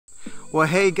Well,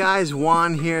 hey guys,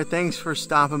 Juan here. Thanks for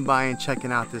stopping by and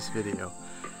checking out this video.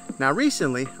 Now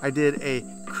recently I did a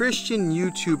Christian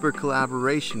YouTuber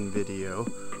collaboration video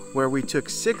where we took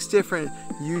 6 different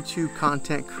YouTube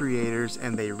content creators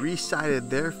and they recited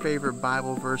their favorite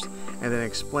Bible verse and then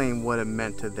explained what it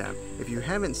meant to them. If you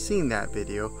haven't seen that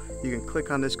video, you can click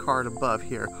on this card above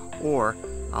here, or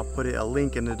I'll put a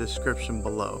link in the description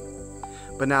below.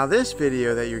 But now this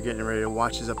video that you're getting ready to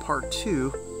watch is a part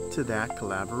 2 to that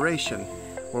collaboration,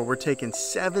 where we're taking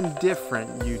 7 different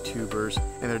YouTubers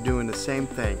and they're doing the same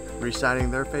thing, reciting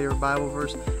their favorite Bible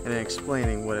verse and then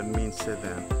explaining what it means to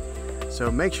them. So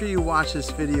make sure you watch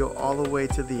this video all the way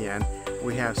to the end.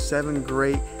 We have 7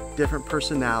 great different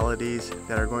personalities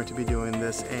that are going to be doing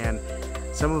this, and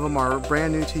some of them are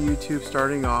brand new to YouTube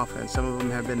starting off, and some of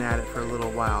them have been at it for a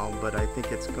little while, but I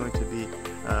think it's going to be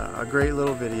a great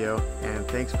little video, and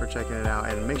thanks for checking it out.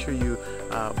 And make sure you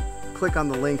click on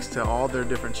the links to all their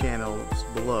different channels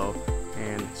below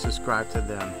and subscribe to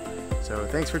them. So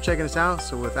thanks for checking us out.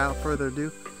 So without further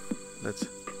ado, let's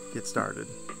get started.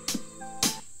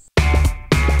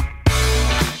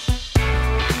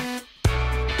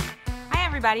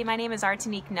 Everybody, my name is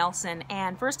Artonique Nelson,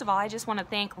 and first of all I just want to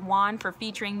thank Juan for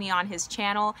featuring me on his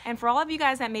channel. And for all of you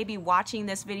guys that may be watching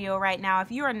this video right now,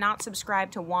 if you are not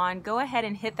subscribed to Juan, go ahead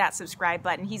and hit that subscribe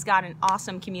button. He's got an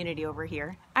awesome community over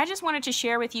here. I just wanted to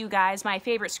share with you guys my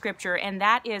favorite scripture, and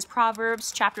that is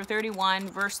Proverbs chapter 31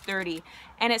 verse 30,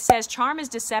 and it says, "Charm is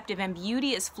deceptive and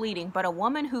beauty is fleeting, but a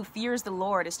woman who fears the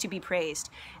Lord is to be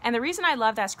praised." And the reason I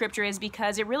love that scripture is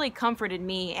because it really comforted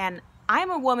me. And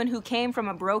I'm a woman who came from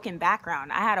a broken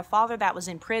background. I had a father that was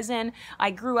in prison.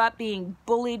 I grew up being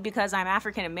bullied because I'm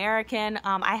African American.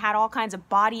 I had all kinds of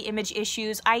body image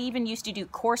issues. I even used to do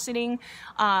corseting,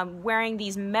 wearing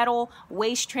these metal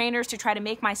waist trainers to try to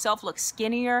make myself look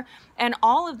skinnier. And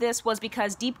all of this was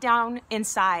because deep down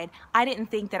inside, I didn't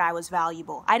think that I was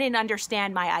valuable. I didn't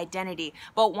understand my identity.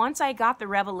 But once I got the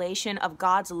revelation of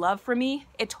God's love for me,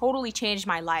 it totally changed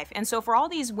my life. And so for all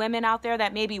these women out there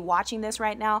that may be watching this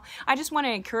right now, I just want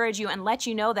to encourage you and let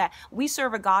you know that we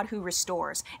serve a God who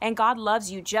restores, and God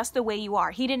loves you just the way you are.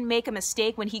 He didn't make a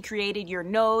mistake when He created your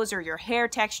nose or your hair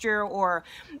texture or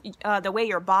the way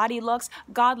your body looks.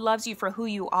 God loves you for who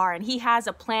you are, and He has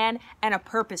a plan and a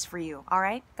purpose for you. All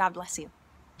right? God bless you.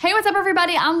 Hey, what's up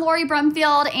everybody? I'm Lorie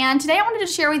Brumfield, and today I wanted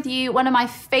to share with you one of my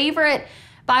favorite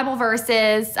Bible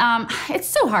verses. It's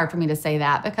so hard for me to say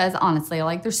that because honestly,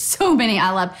 like, there's so many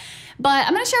I love. But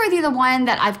I'm going to share with you the one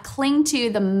that I've clinged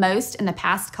to the most in the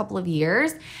past couple of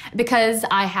years, because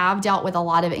I have dealt with a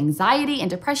lot of anxiety and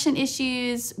depression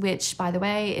issues, which, by the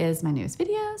way, is my newest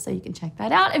video, so you can check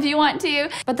that out if you want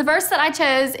to. But the verse that I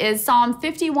chose is Psalm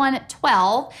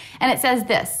 51:12, and it says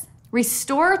this: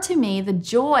 "Restore to me the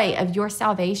joy of your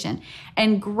salvation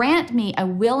and grant me a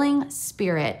willing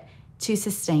spirit to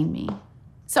sustain me."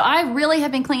 So I really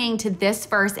have been clinging to this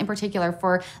verse in particular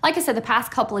for, like I said, the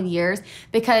past couple of years,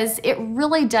 because it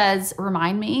really does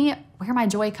remind me where my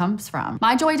joy comes from.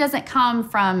 My joy doesn't come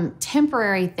from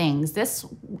temporary things.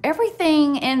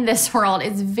 Everything in this world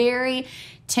is very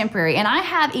temporary, and I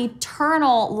have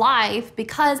eternal life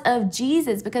because of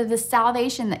Jesus, because of the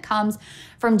salvation that comes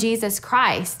from Jesus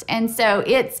Christ. And so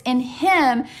it's in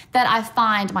Him that I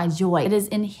find my joy. It is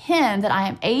in Him that I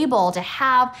am able to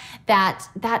have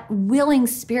that willing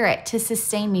spirit to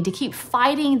sustain me, to keep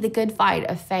fighting the good fight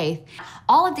of faith.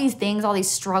 All of these things, all these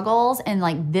struggles, and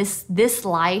like this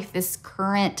life, this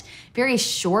current very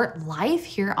short life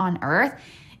here on earth,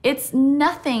 it's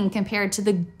nothing compared to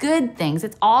the good things.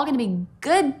 It's all going to be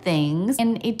good things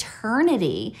in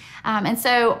eternity. And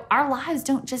so our lives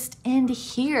don't just end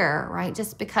here, right?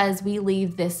 Just because we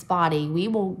leave this body. We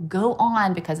will go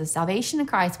on because of salvation in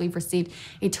Christ. We've received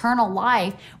eternal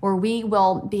life where we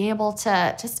will be able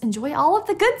to just enjoy all of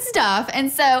the good stuff.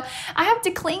 And so I have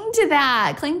to cling to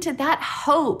that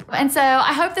hope. And so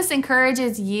I hope this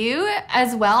encourages you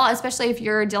as well, especially if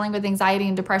you're dealing with anxiety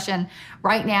and depression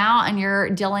right now and you're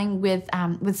dealing with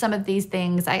some of these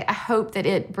things. I hope that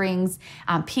it brings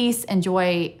peace and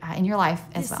joy in your life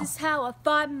as well. This is how I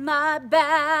fight my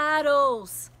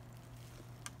battles.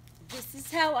 This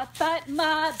is how I fight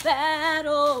my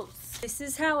battles. This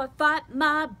is how I fight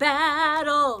my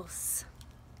battles.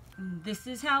 This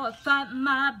is how I fight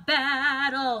my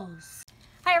battles.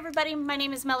 Hi everybody, my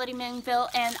name is Melody Minville,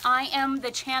 and I am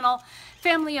the channel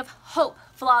Family of Hope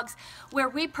vlogs where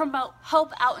we promote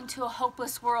hope out into a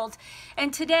hopeless world.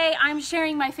 And today I'm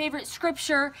sharing my favorite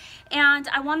scripture, and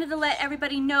I wanted to let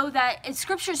everybody know that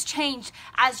scriptures change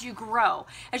as you grow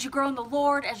in the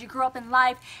Lord, as you grow up in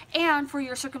life, and for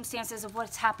your circumstances of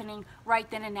what's happening right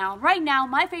then and now. Right now,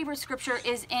 my favorite scripture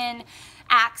is in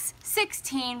Acts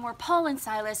 16, where Paul and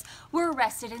Silas were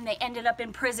arrested and they ended up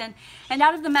in prison. And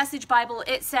out of the Message Bible,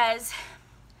 it says,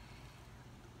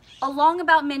 along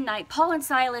about midnight, Paul and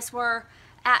Silas were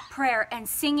at prayer and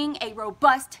singing a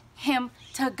robust hymn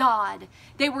to God.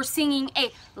 They were singing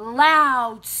a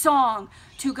loud song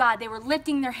to God. They were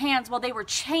lifting their hands while they were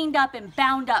chained up and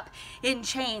bound up in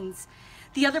chains.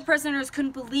 The other prisoners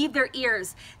couldn't believe their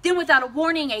ears. Then, without a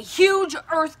warning, a huge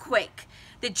earthquake.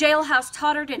 The jailhouse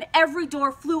tottered and every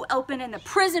door flew open and the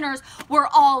prisoners were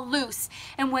all loose.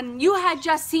 And when you had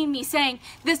just seen me saying,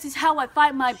 this is how I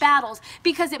fight my battles,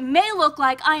 because it may look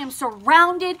like I am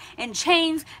surrounded in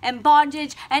chains and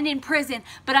bondage and in prison,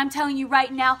 but I'm telling you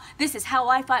right now, this is how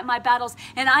I fight my battles,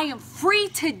 and I am free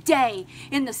today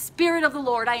in the Spirit of the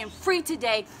Lord. I am free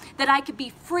today that I could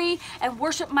be free and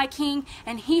worship my King,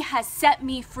 and He has set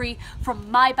me free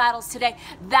from my battles today.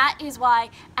 That is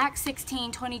why Acts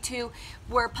 16:22,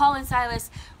 where Paul and Silas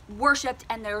worshiped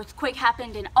and the earthquake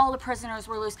happened and all the prisoners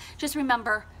were loose. Just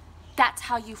remember, that's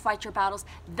how you fight your battles.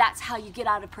 That's how you get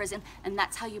out of prison, and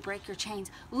that's how you break your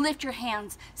chains. Lift your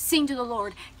hands, sing to the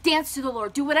Lord, dance to the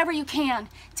Lord, do whatever you can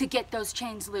to get those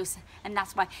chains loose. And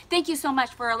that's why. Thank you so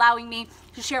much for allowing me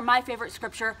to share my favorite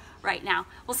scripture right now.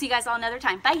 We'll see you guys all another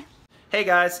time. Bye. Hey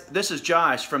guys, this is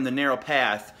Josh from The Narrow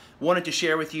Path. Wanted to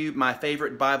share with you my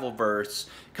favorite Bible verse.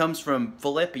 Comes from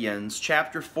Philippians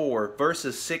chapter 4,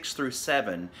 verses 6 through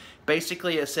 7.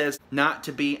 Basically it says not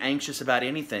to be anxious about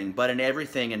anything, but in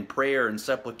everything in prayer and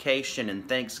supplication and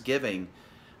thanksgiving,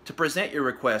 to present your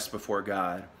requests before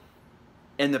God.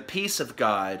 And the peace of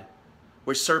God,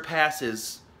 which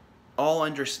surpasses all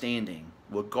understanding,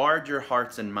 will guard your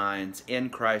hearts and minds in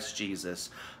Christ Jesus.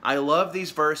 I love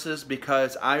these verses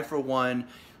because I, for one,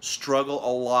 struggle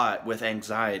a lot with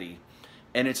anxiety.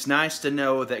 And it's nice to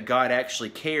know that God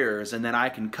actually cares and that I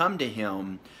can come to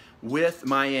Him with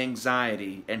my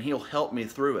anxiety and He'll help me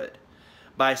through it.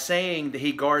 By saying that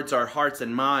He guards our hearts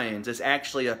and minds is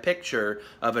actually a picture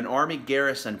of an army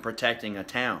garrison protecting a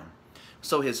town.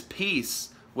 So His peace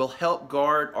will help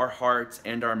guard our hearts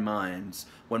and our minds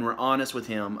when we're honest with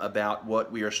Him about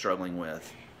what we are struggling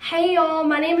with. Hey y'all,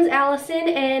 my name is Allison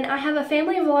and I have a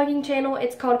family vlogging channel.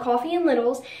 It's called Coffee and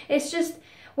Littles. It's just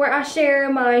where I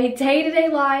share my day-to-day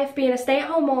life being a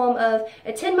stay-at-home mom of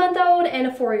a 10-month-old and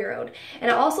a 4-year-old. And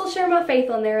I also share my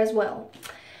faith on there as well.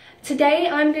 Today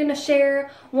I'm going to share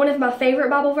one of my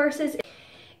favorite Bible verses.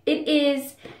 It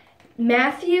is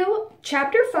Matthew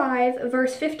chapter 5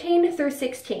 verse 15 through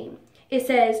 16. It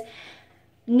says,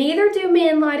 neither do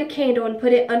men light a candle and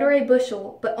put it under a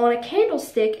bushel, but on a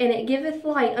candlestick, and it giveth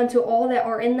light unto all that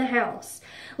are in the house.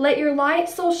 Let your light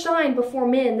so shine before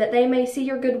men that they may see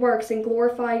your good works and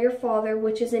glorify your Father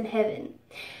which is in heaven.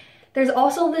 There's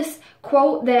also this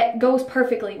quote that goes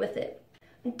perfectly with it.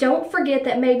 Don't forget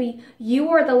that maybe you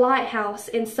are the lighthouse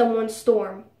in someone's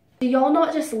storm. Do y'all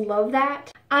not just love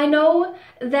that? I know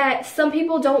that some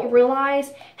people don't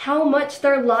realize how much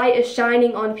their light is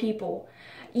shining on people.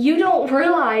 You don't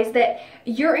realize that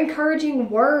your encouraging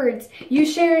words, you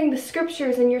sharing the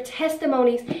scriptures and your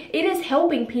testimonies, it is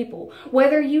helping people.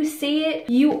 Whether you see it,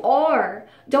 you are.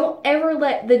 Don't ever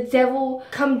let the devil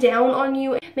come down on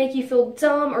you, make you feel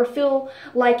dumb or feel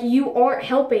like you aren't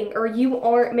helping or you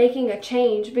aren't making a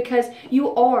change, because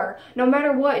you are. No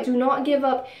matter what, do not give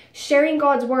up sharing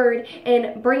God's word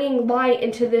and bringing light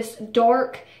into this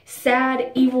dark,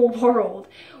 sad, evil world.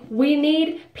 We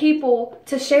need people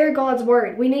to share God's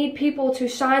word. We need people to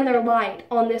shine their light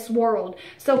on this world.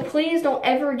 So please don't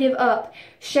ever give up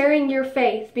sharing your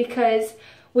faith, because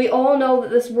we all know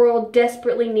that this world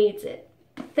desperately needs it.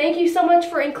 Thank you so much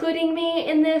for including me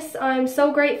in this. I'm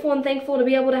so grateful and thankful to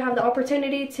be able to have the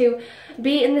opportunity to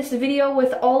be in this video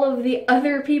with all of the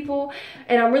other people.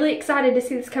 And I'm really excited to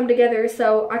see this come together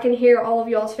so I can hear all of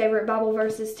y'all's favorite Bible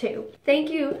verses too. Thank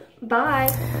you. Bye.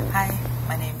 Hi,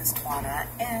 my name is TWANNA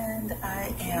and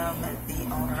I am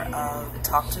the owner of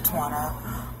Talk to TWANNA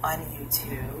on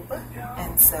YouTube.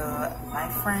 And so my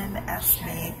friend asked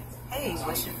me, hey,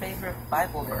 what's your favorite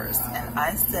Bible verse? And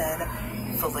I said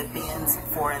Philippians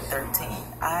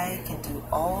 4:13. I can do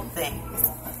all things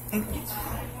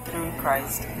through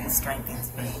Christ who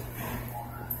strengthens me.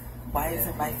 Why is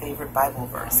it my favorite Bible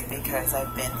verse? Because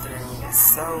I've been through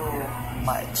so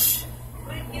much.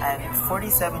 I'm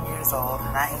 47 years old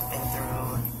and I have been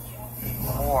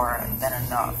through more than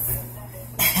enough.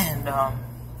 And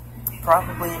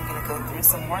probably am going to go through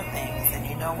some more things, and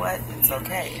you know what? It's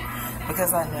okay,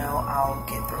 because I know I'll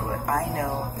get through it. I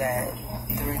know that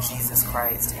through Jesus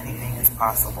Christ, anything is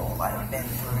possible. I've been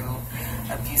through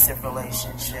abusive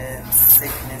relationships,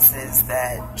 sicknesses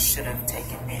that should have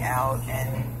taken me out,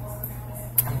 and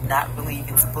I'm not really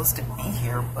even supposed to be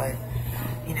here, but,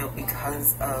 you know,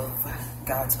 because of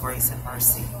God's grace and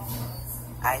mercy,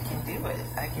 I can do it.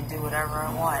 I can do whatever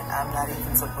I want. I'm not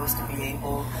even supposed to be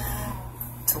able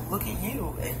to look at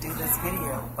you and do this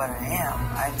video, but I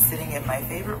am. I'm sitting at my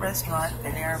favorite restaurant,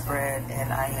 Panera Bread,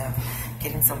 and I am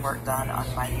getting some work done on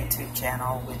my YouTube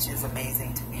channel, which is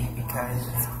amazing to me because,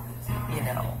 you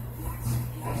know,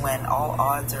 when all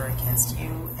odds are against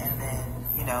you, and then,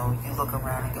 you know, you look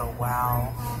around and go,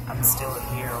 wow, I'm still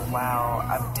here, wow,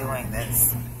 I'm doing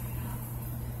this.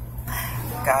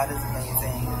 God is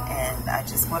amazing, and I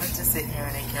just wanted to sit here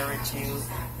and encourage you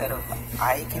that if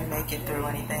I can make it through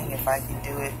anything, if I can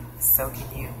do it, so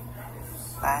can you.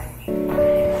 Bye.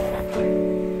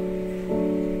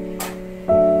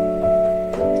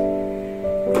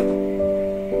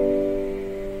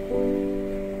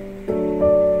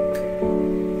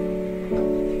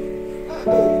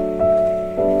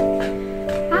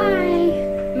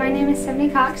 Hi, my name is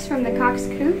Cox from the Cox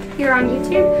Coop here on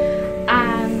YouTube.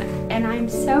 And I'm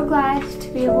so glad to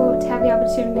be able to have the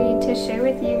opportunity to share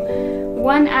with you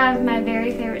one of my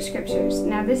very favorite scriptures.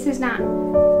 Now, this is not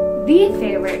the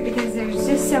favorite because there's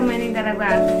just so many that I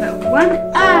love, but one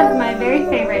of my very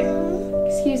favorite,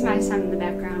 excuse my son in the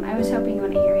background, I was hoping you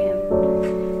want to hear him,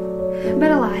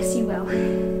 but alas, you will.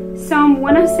 Psalm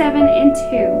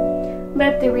 107:2,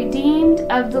 let the redeemed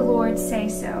of the Lord say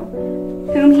so,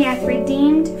 whom he hath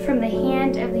redeemed from the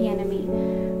hand of the enemy.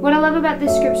 What I love about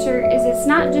this scripture is it's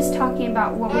not just talking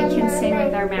about what we can say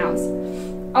with our mouths.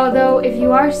 Although if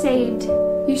you are saved,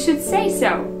 you should say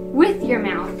so with your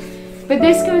mouth. But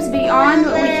this goes beyond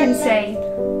what we can say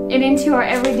and into our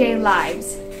everyday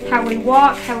lives. How we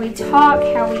walk, how we talk,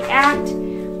 how we act.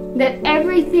 That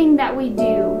everything that we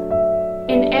do,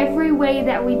 in every way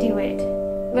that we do it,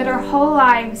 let our whole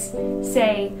lives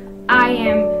say, I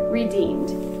am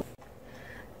redeemed.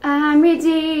 I'm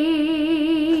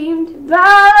redeemed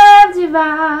by love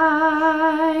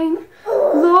divine.